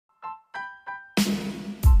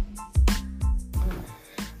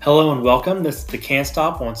Hello and welcome. This is the Can't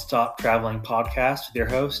Stop, Won't Stop Traveling podcast with your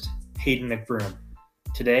host, Hayden McBroom.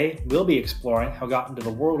 Today, we'll be exploring how I got into the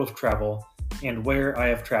world of travel and where I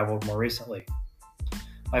have traveled more recently.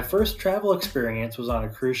 My first travel experience was on a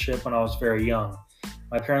cruise ship when I was very young.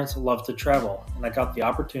 My parents loved to travel, and I got the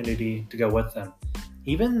opportunity to go with them.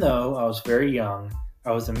 Even though I was very young,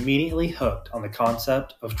 I was immediately hooked on the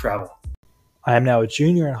concept of travel. I am now a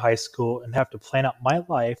junior in high school and have to plan out my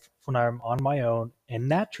life when I'm on my own, and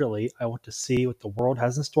naturally, I want to see what the world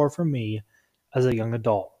has in store for me as a young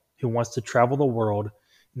adult who wants to travel the world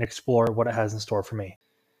and explore what it has in store for me.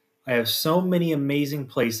 I have so many amazing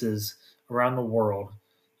places around the world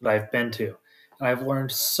that I've been to, and I've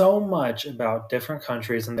learned so much about different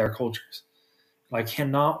countries and their cultures. I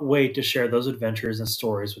cannot wait to share those adventures and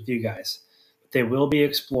stories with you guys. They will be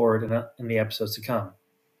explored in the episodes to come.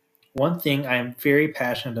 One thing I am very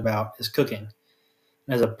passionate about is cooking.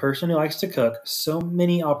 And as a person who likes to cook, so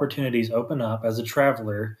many opportunities open up as a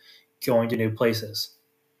traveler going to new places.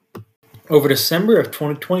 Over December of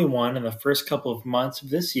 2021 and the first couple of months of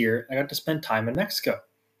this year, I got to spend time in Mexico,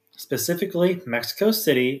 specifically Mexico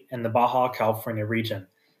City and the Baja California region.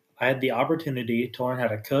 I had the opportunity to learn how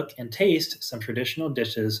to cook and taste some traditional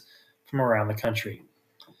dishes from around the country,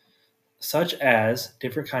 such as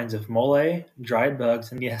different kinds of mole, dried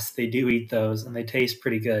bugs, and yes, they do eat those and they taste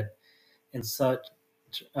pretty good, and such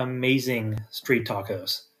amazing street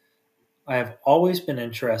tacos. I have always been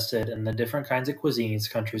interested in the different kinds of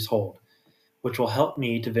cuisines countries hold, which will help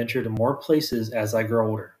me to venture to more places as I grow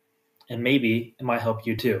older. And maybe it might help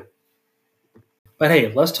you too. But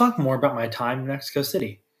hey, let's talk more about my time in Mexico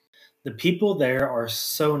City. The people there are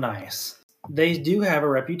so nice. They do have a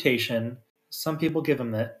reputation, some people give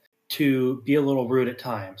them it, to be a little rude at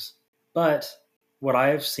times. But what I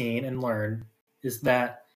have seen and learned is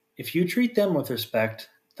that if you treat them with respect,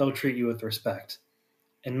 they'll treat you with respect.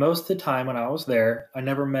 And most of the time when I was there, I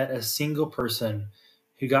never met a single person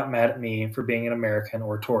who got mad at me for being an American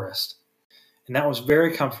or tourist. And that was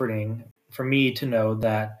very comforting for me to know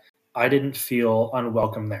that I didn't feel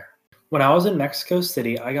unwelcome there. When I was in Mexico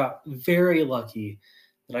City, I got very lucky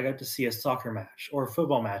that I got to see a soccer match or a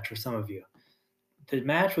football match for some of you. The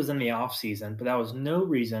match was in the off season, but that was no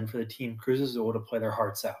reason for the team Cruz Azul to play their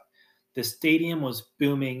hearts out. The stadium was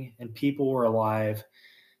booming and people were alive.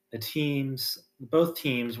 Both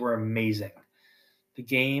teams were amazing. The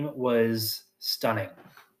game was stunning.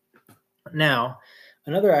 Now,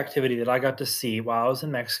 another activity that I got to see while I was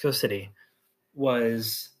in Mexico City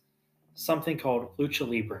was something called Lucha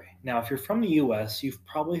Libre. Now, if you're from the US, you've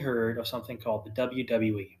probably heard of something called the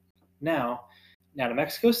WWE. Now to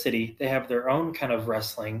Mexico City, they have their own kind of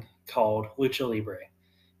wrestling called Lucha Libre.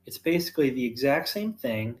 It's basically the exact same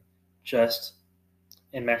thing, just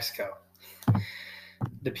in Mexico.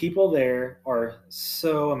 The people there are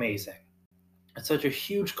so amazing. It's such a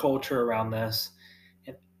huge culture around this,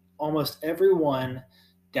 and almost everyone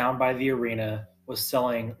down by the arena was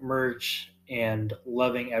selling merch and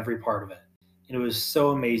loving every part of it. And it was so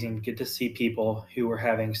amazing to get to see people who were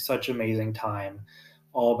having such amazing time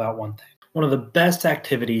all about one thing. One of the best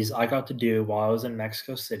activities I got to do while I was in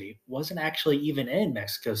Mexico City wasn't actually even in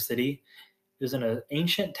Mexico City. It was in an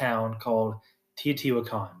ancient town called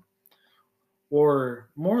Teotihuacan,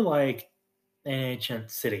 or more like an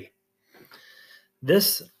ancient city.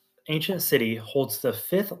 This ancient city holds the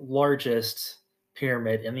fifth largest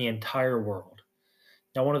pyramid in the entire world.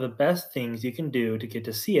 Now, one of the best things you can do to get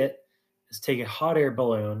to see it is take a hot air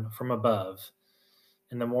balloon from above.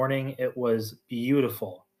 In the morning, it was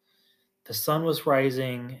beautiful. The sun was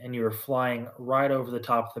rising, and you were flying right over the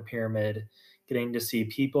top of the pyramid, getting to see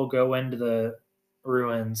people go into the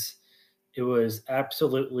ruins. It was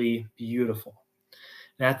absolutely beautiful.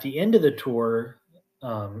 And at the end of the tour,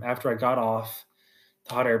 after I got off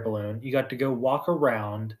the hot air balloon, you got to go walk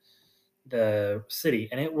around the city,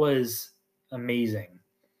 and it was amazing.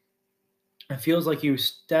 It feels like you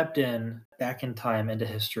stepped back in time into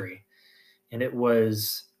history, and it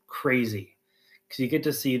was crazy because you get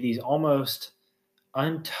to see these almost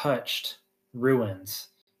untouched ruins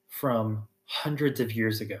from hundreds of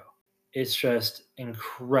years ago. It's just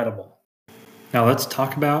incredible. Now let's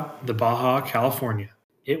talk about the Baja California.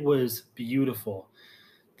 It was beautiful.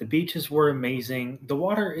 The beaches were amazing. The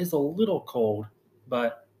water is a little cold,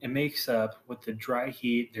 but it makes up with the dry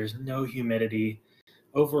heat. There's no humidity.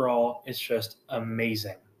 Overall, it's just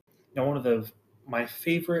amazing. Now, one of my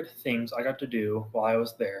favorite things I got to do while I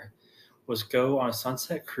was there was go on a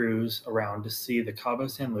sunset cruise around to see the Cabo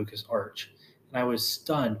San Lucas Arch. And I was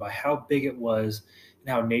stunned by how big it was and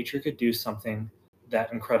how nature could do something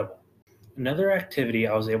that incredible. Another activity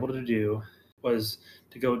I was able to do was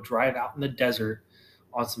to go drive out in the desert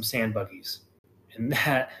on some sand buggies. And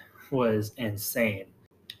that was insane.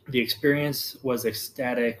 The experience was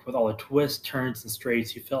ecstatic with all the twists, turns, and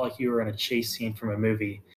straights. You felt like you were in a chase scene from a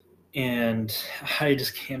movie. And I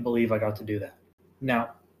just can't believe I got to do that.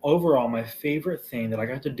 Now, overall, my favorite thing that I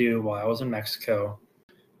got to do while I was in Mexico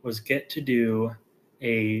was get to do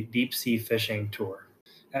a deep sea fishing tour.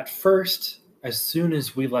 At first, as soon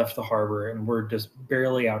as we left the harbor and we're just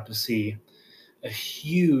barely out to sea, a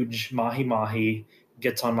huge mahi mahi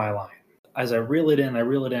gets on my line. As I reel it in,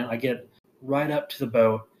 I get right up to the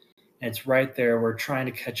boat, and it's right there. We're trying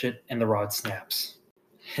to catch it, and the rod snaps.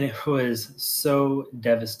 And it was so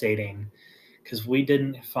devastating because we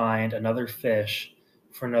didn't find another fish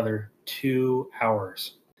for another 2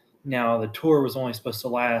 hours. Now, the tour was only supposed to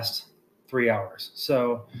last 3 hours,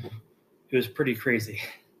 so it was pretty crazy.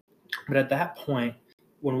 But at that point,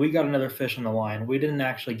 when we got another fish on the line, we didn't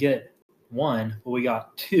actually get one, but we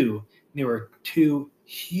got two. They were two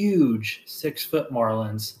huge 6-foot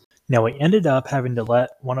marlins. Now, we ended up having to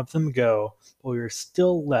let one of them go, but we were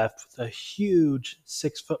still left with a huge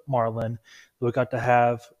 6-foot marlin that we got to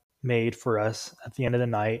have made for us at the end of the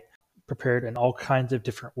night, prepared in all kinds of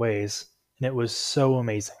different ways, and it was so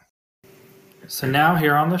amazing. So now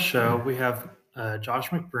here on the show, we have Josh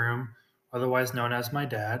McBroom, otherwise known as my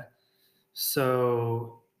dad.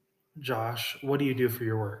 So, Josh, what do you do for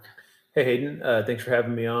your work? Hey, Hayden. Thanks for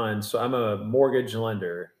having me on. So I'm a mortgage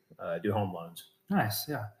lender. I do home loans. Nice,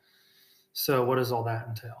 yeah. So what does all that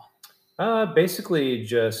entail? Basically,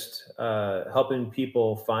 just helping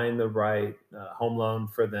people find the right home loan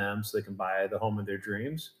for them so they can buy the home of their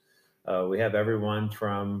dreams. We have everyone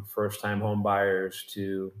from first-time home buyers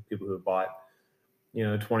to people who have bought,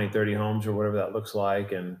 20, 30 homes or whatever that looks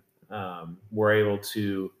like. And we're able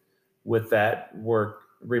to, with that, work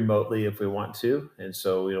remotely if we want to. And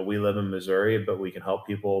so, we live in Missouri, but we can help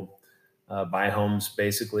people buy homes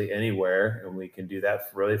basically anywhere, and we can do that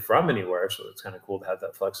really from anywhere. So it's kind of cool to have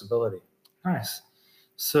that flexibility. Nice.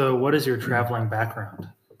 So what is your traveling background?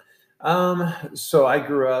 So I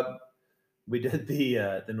grew up, we did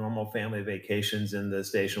the normal family vacations in the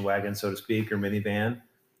station wagon, so to speak, or minivan.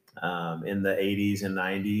 In the 80s and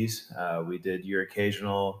 90s, we did your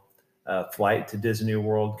occasional flight to Disney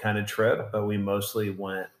World kind of trip, but we mostly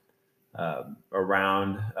went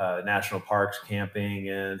around national parks camping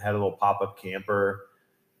and had a little pop-up camper.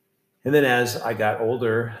 And then as I got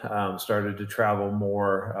older, started to travel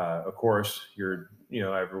more. Of course,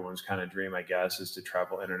 everyone's kind of dream, I guess, is to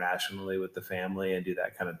travel internationally with the family and do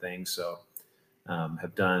that kind of thing. So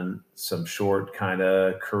have done some short kind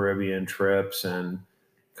of Caribbean trips and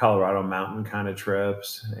Colorado mountain kind of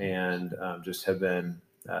trips, and just have been,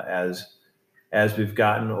 as we've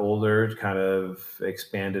gotten older, kind of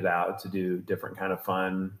expanded out to do different kind of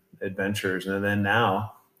fun adventures. And then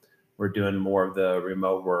now we're doing more of the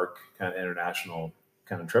remote work kind of international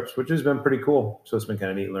kind of trips, which has been pretty cool. So it's been kind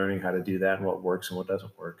of neat learning how to do that and what works and what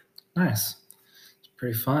doesn't work. Nice. It's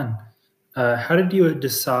pretty fun. How did you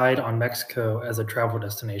decide on Mexico as a travel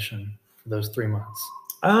destination for those 3 months?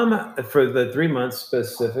 For the 3 months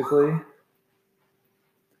specifically,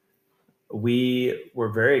 we were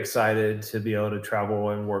very excited to be able to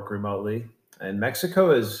travel and work remotely. And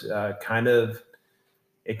Mexico is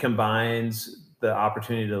it combines the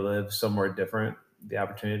opportunity to live somewhere different, the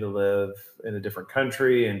opportunity to live in a different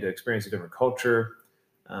country and to experience a different culture.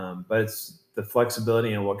 But it's the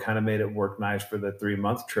flexibility, and what kind of made it work nice for the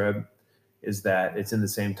 3-month trip is that it's in the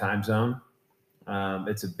same time zone.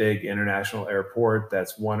 It's a big international airport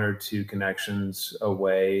that's 1 or 2 connections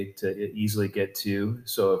away to easily get to.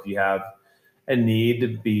 So if you have a need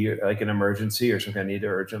to be like an emergency or some kind of need to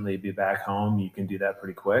urgently be back home, you can do that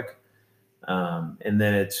pretty quick. And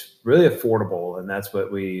then it's really affordable. And that's what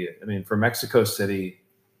for Mexico City,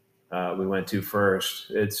 we went to first.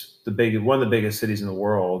 It's one of the biggest cities in the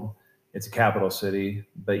world. It's a capital city,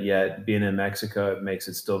 but yet being in Mexico, it makes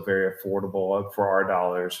it still very affordable for our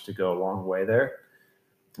dollars to go a long way there.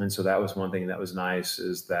 And so that was one thing that was nice,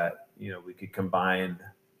 is that, we could combine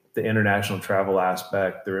the international travel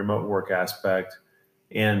aspect, the remote work aspect,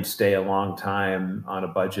 and stay a long time on a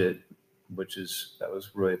budget, that was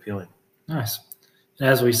really appealing. Nice. And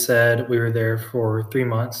as we said, we were there for 3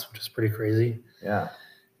 months, which is pretty crazy. Yeah.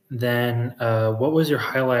 Then what was your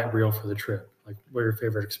highlight reel for the trip? Like, what are your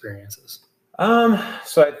favorite experiences?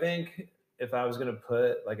 So I think if I was going to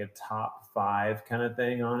put like a top 5 kind of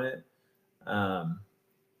thing on it,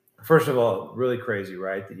 first of all, really crazy,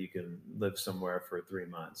 right? That you can live somewhere for 3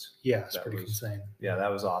 months. Yeah, it's pretty insane. Yeah,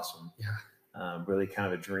 that was awesome. Yeah. Really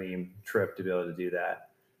kind of a dream trip to be able to do that.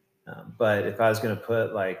 But if I was going to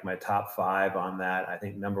put like my top 5 on that, I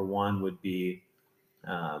think number 1 would be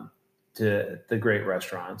to the great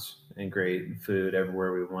restaurants and great food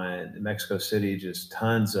everywhere we went. In Mexico City, just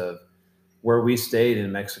tons of where we stayed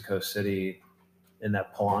in Mexico City in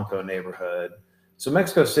that Polanco neighborhood. So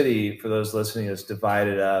Mexico City, for those listening, is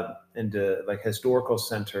divided up into like historical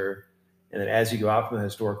center. And then as you go out from the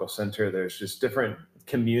historical center, there's just different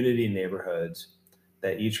community neighborhoods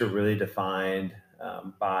that each are really defined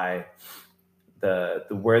by the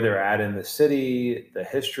where they're at in the city, the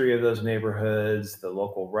history of those neighborhoods, the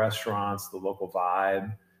local restaurants, the local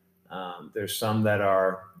vibe. There's some that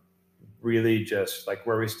are really just like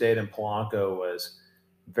where we stayed in Polanco was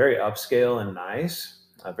very upscale and nice,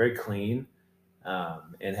 very clean,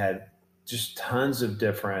 and had just tons of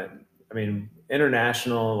different, I mean,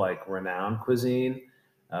 international, like renowned cuisine,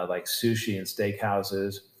 like sushi and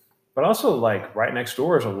steakhouses. But also, like right next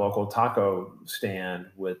door is a local taco stand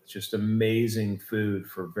with just amazing food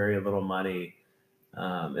for very little money.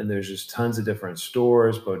 And there's just tons of different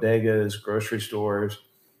stores, bodegas, grocery stores.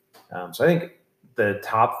 So I think the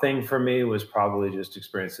top thing for me was probably just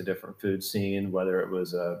experience a different food scene, whether it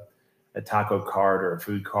was a taco cart or a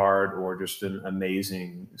food cart or just an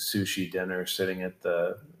amazing sushi dinner sitting at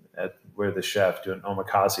where the chef doing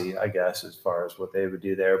omakase, I guess, as far as what they would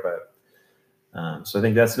do there. But so I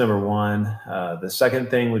think that's number one. The second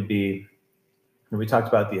thing would be, and we talked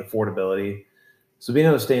about the affordability. So being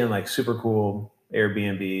able to stay in like super cool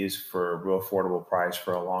Airbnbs for a real affordable price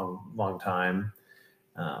for a long, long time.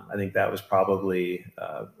 I think that was probably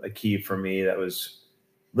a key for me. That was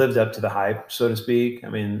lived up to the hype, so to speak. I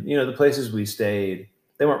mean, the places we stayed,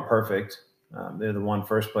 they weren't perfect. They're the one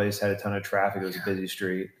first place had a ton of traffic. It was a busy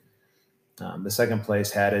street. The second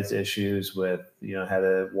place had its issues with, had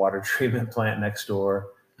a water treatment plant next door.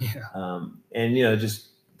 Yeah. And, just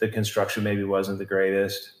the construction maybe wasn't the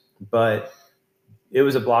greatest, but it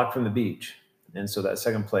was a block from the beach. And so that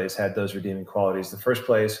second place had those redeeming qualities. The first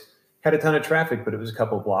place had a ton of traffic, but it was a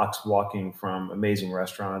couple of blocks walking from amazing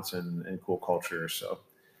restaurants and cool culture. So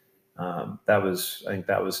I think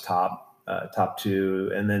that was top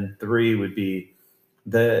two. And then three would be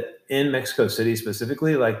in Mexico City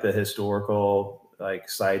specifically, like the historical like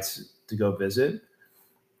sites to go visit.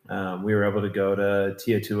 We were able to go to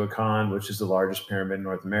Teotihuacan, which is the largest pyramid in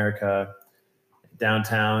North America.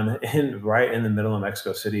 Downtown, and right in the middle of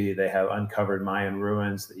Mexico City, they have uncovered Mayan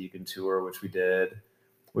ruins that you can tour, which we did,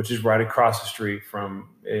 which is right across the street from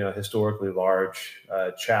historically large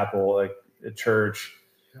chapel, like a church.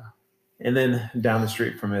 Yeah. And then down the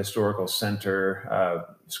street from a historical center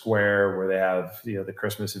square where they have the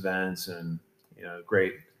Christmas events and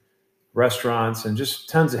great restaurants and just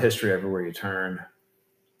tons of history everywhere you turn.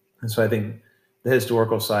 And so I think the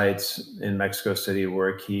historical sites in Mexico City were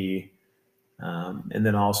a key. And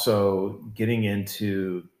then also getting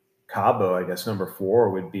into Cabo, I guess number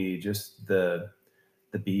four would be just the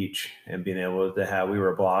beach and being able to have. We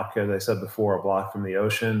were a block, as I said before, a block from the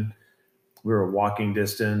ocean. We were walking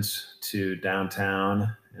distance to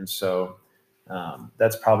downtown, and so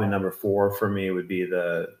that's probably number four for me. Would be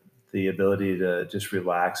the ability to just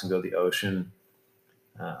relax and go to the ocean.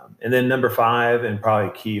 And then number five, and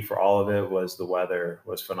probably key for all of it, was the weather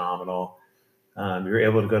was phenomenal. We were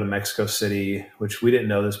able to go to Mexico City, which we didn't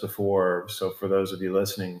know this before. So for those of you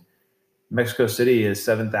listening, Mexico City is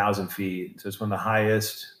 7,000 feet. So it's one of the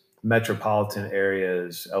highest metropolitan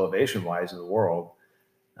areas elevation-wise in the world.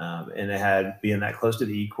 And it had, being that close to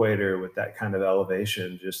the equator with that kind of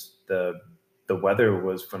elevation, just the weather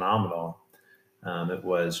was phenomenal. It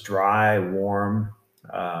was dry, warm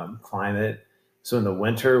climate. So in the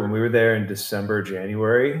winter, when we were there in December,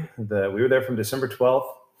 January, we were there from December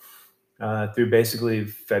 12th through basically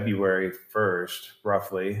February 1st,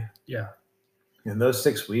 roughly. Yeah. In those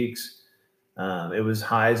 6 weeks, it was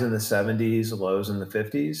highs in the 70s, lows in the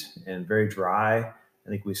 50s, and very dry. I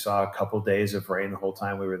think we saw a couple days of rain the whole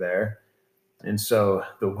time we were there. And so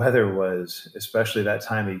the weather was, especially that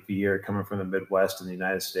time of year, coming from the Midwest in the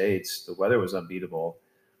United States, the weather was unbeatable.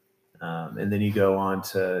 And then you go on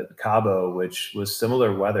to Cabo, which was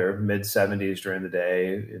similar weather, mid 70s during the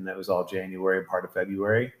day, and that was all January and part of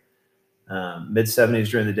February. Mid 70s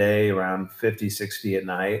during the day, around 50, 60 at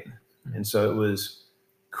night. And so it was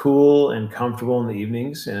cool and comfortable in the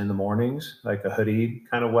evenings and in the mornings, like a hoodie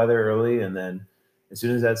kind of weather early. And then as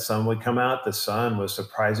soon as that sun would come out, the sun was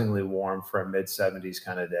surprisingly warm for a mid 70s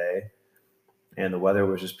kind of day. And the weather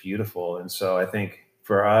was just beautiful. And so I think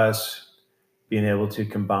for us, being able to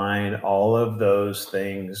combine all of those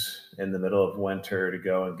things in the middle of winter to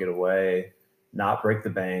go and get away, not break the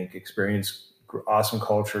bank, experience awesome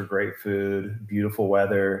culture, great food, beautiful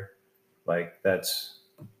weather, like that's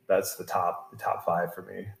the top five for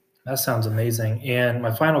me. That sounds amazing. And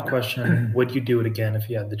my final question, would you do it again if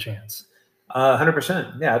you had the chance?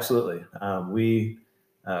 100%. Yeah, absolutely. We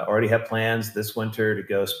already have plans this winter to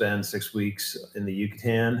go spend 6 weeks in the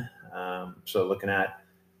Yucatan. So looking at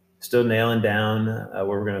still nailing down where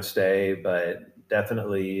we're going to stay, but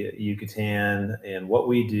definitely Yucatan. And what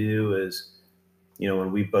we do is,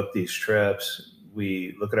 when we book these trips,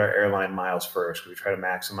 we look at our airline miles first. We try to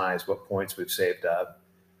maximize what points we've saved up.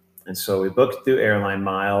 And so we booked through airline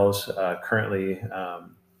miles. Currently,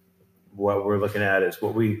 what we're looking at is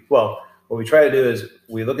what we try to do is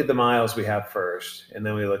we look at the miles we have first, and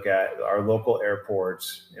then we look at our local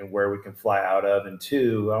airports and where we can fly out of, and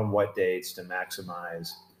two, on what dates to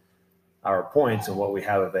maximize our points and what we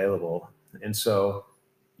have available. And so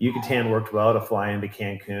Yucatan worked well to fly into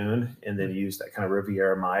Cancun and then use that kind of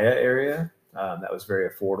Riviera Maya area. That was very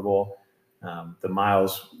affordable. The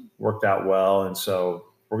miles worked out well. And so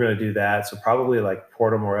we're going to do that. So probably like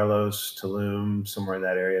Puerto Morelos, Tulum, somewhere in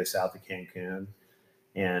that area south of Cancun.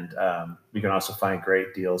 And we can also find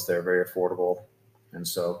great deals there, very affordable. And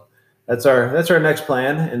so that's our next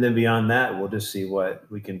plan. And then beyond that, we'll just see what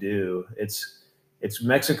we can do. It's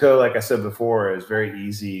Mexico, like I said before, is very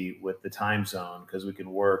easy with the time zone because we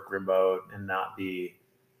can work remote and not be,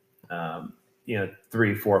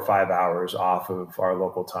 3, 4, 5 hours off of our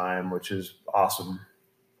local time, which is awesome.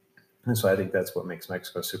 And so I think that's what makes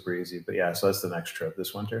Mexico super easy. But yeah, so that's the next trip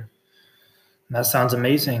this winter. That sounds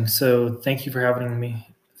amazing. So thank you for having me.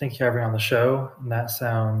 Thank you for having me on the show. And that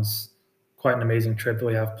sounds quite an amazing trip that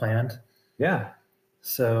we have planned. Yeah.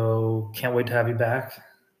 So can't wait to have you back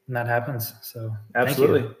when that happens. So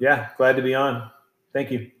absolutely. Yeah. Glad to be on. Thank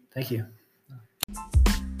you. Thank you.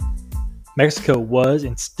 Mexico was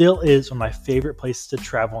and still is one of my favorite places to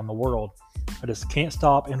travel in the world. I just can't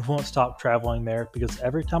stop and won't stop traveling there because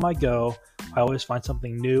every time I go, I always find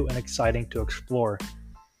something new and exciting to explore.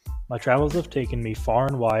 My travels have taken me far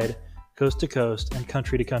and wide, coast to coast, and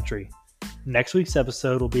country to country. Next week's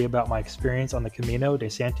episode will be about my experience on the Camino de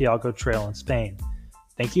Santiago Trail in Spain.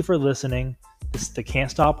 Thank you for listening. This is the Can't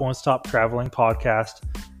Stop, Won't Stop Traveling podcast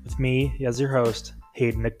with me as your host,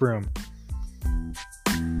 Hayden McBroom.